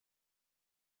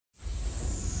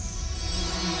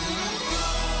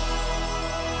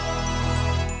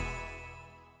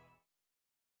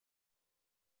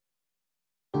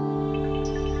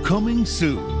Coming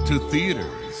soon to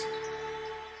theaters.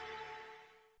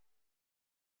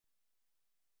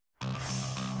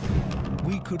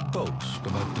 We could boast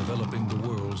about developing the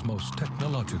world's most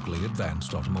technologically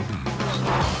advanced automobiles.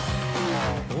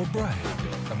 Or brag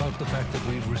about the fact that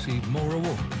we've received more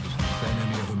awards than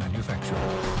any other manufacturer.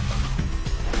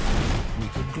 We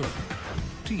could gloat,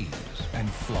 tease, and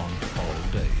flaunt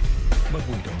all day. But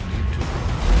we don't need to.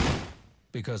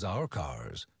 Because our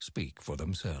cars speak for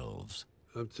themselves.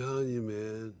 I'm telling you,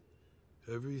 man,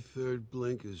 every third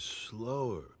blink is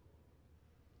slower.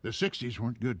 The 60s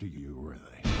weren't good to you, were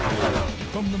they?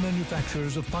 From the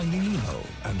manufacturers of Finding Nemo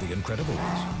and The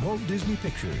Incredibles, Walt Disney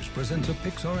Pictures presents a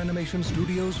Pixar Animation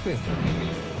Studios film,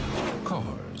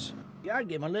 Cars. Yeah, I'd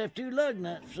give my left two lug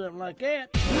nuts for something like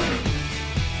that.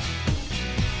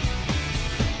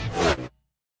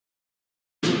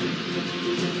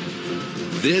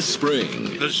 This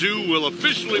spring, the zoo will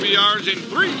officially be ours in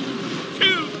 3,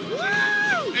 2,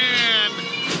 and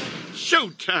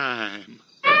showtime.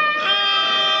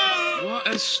 What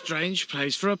a strange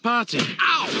place for a party.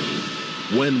 Ow!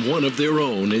 When one of their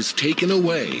own is taken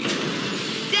away.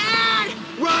 Dad!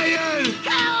 Ryan!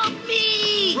 Help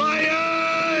me!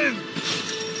 Ryan!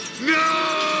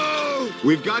 No!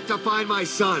 We've got to find my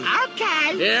son.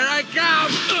 Okay. Here I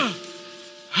come.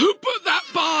 Who put that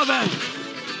bar there?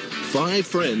 5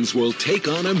 friends will take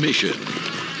on a mission.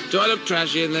 Do I look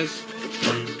trashy in this?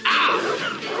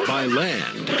 Ow! By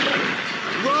land.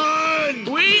 Run!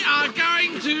 We are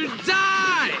going to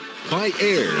die! By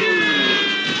air.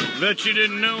 Bet you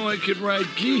didn't know I could ride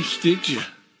geese, did you?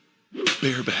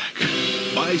 Bareback.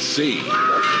 By sea.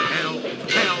 Help,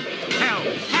 help, help,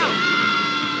 help!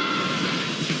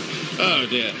 Oh,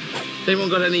 dear. They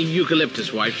won't got any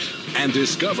eucalyptus wipes. And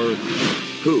discover...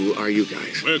 Who are you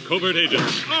guys? We're covert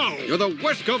agents. Oh! You're the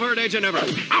worst covert agent ever.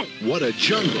 Ow! What a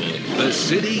jungle the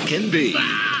city can be.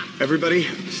 Everybody,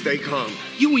 stay calm.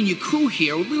 You and your crew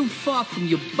here are a little far from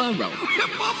your burrow.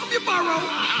 Far from your burrow!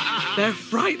 They're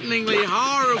frighteningly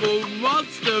horrible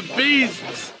monster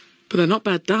beasts. But they're not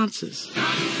bad dancers.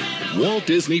 Walt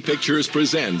Disney Pictures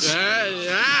presents...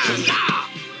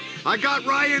 I got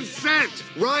Ryan's scent!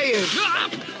 Ryan!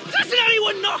 Doesn't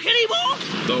anyone knock anymore?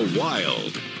 The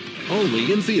Wild.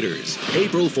 Only in theaters,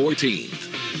 April 14th.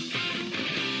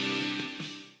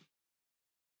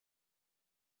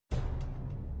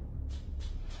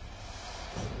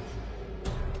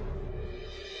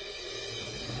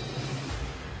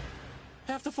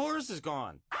 Half the forest is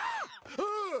gone.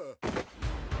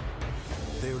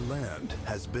 Their land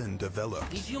has been developed.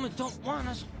 These humans don't want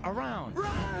us around.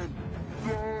 Run!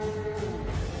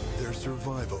 Their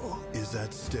survival is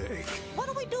at stake. What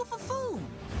do we do for food?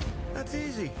 That's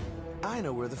easy. I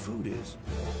know where the food is.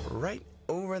 Right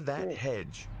over that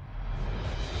hedge.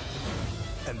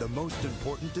 And the most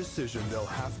important decision they'll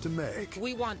have to make...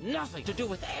 We want nothing to do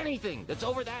with anything that's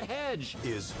over that hedge.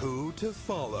 ...is who to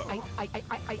follow.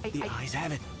 The eyes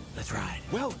have it. Let's ride.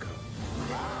 Welcome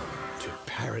to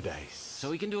paradise.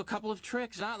 So he can do a couple of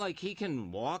tricks, not like he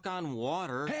can walk on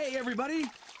water. Hey, everybody!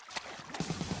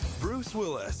 Bruce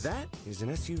Willis. That is an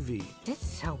SUV. It's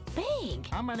so big.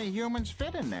 How many humans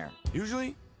fit in there?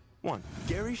 Usually, 1.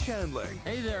 Gary Shandling.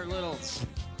 Hey there, little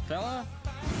fella.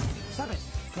 Stop it.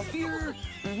 Come here.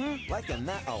 Liking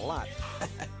that a lot.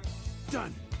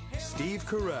 Done. Steve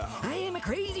Carell. I am a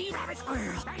crazy rabbit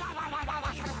squirrel.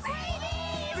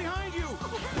 Behind you!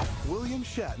 William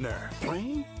Shatner.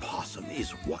 Playing possum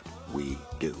is what we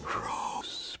do.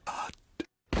 Rosebud.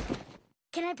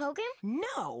 Can I poke him?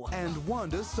 No! And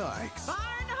Wanda Sykes.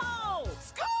 Fire in the hole!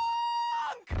 Skunk!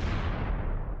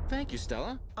 Thank you,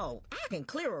 Stella. Oh, I can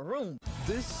clear a room.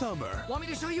 This summer. Want me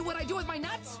to show you what I do with my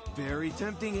nuts? Very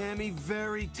tempting, Hammy.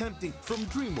 Very tempting. From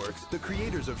DreamWorks, the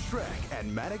creators of Shrek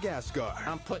and Madagascar.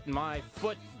 I'm putting my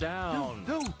foot down.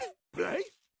 No. Right?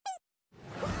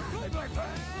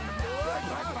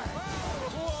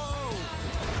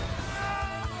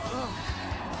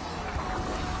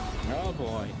 Oh,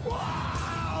 boy.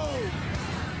 Wow!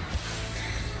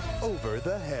 Over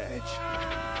the Hedge.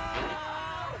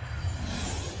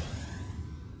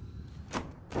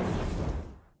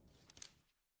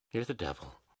 You're the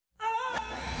devil.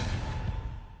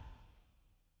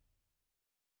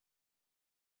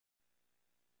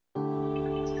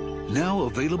 Now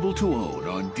available to own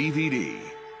on DVD.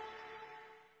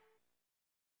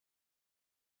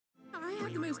 I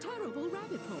have the most terrible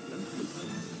rabbit problem.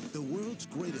 The world's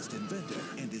greatest inventor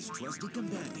and his trusted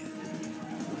companion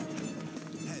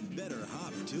had better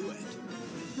hop to it.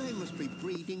 They must be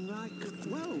breeding like,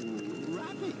 well,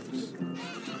 rabbits.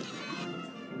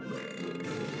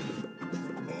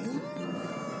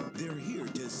 They're here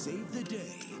to save the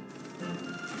day.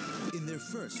 In their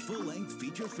first full-length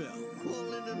feature film,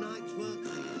 All in a night's work.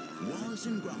 Wallace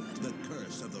and Gromit, The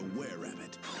Curse of the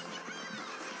Were-Rabbit.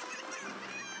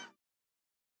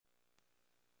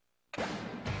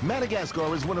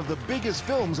 Madagascar is one of the biggest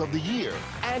films of the year,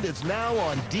 and it's now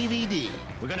on DVD.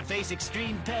 We're gonna face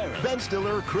extreme peril. Ben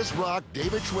Stiller, Chris Rock,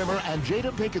 David Schwimmer, and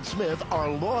Jada Pinkett Smith are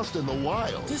lost in the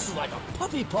wild. This is like a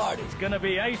puppy party. It's gonna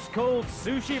be ice-cold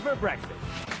sushi for breakfast.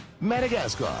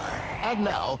 Madagascar. And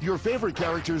now, your favorite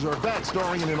characters are back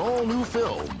starring in an all-new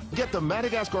film. Get the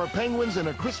Madagascar Penguins in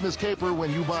a Christmas caper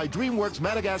when you buy DreamWorks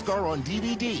Madagascar on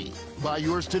DVD. Buy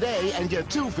yours today and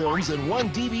get 2 films in 1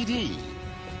 DVD.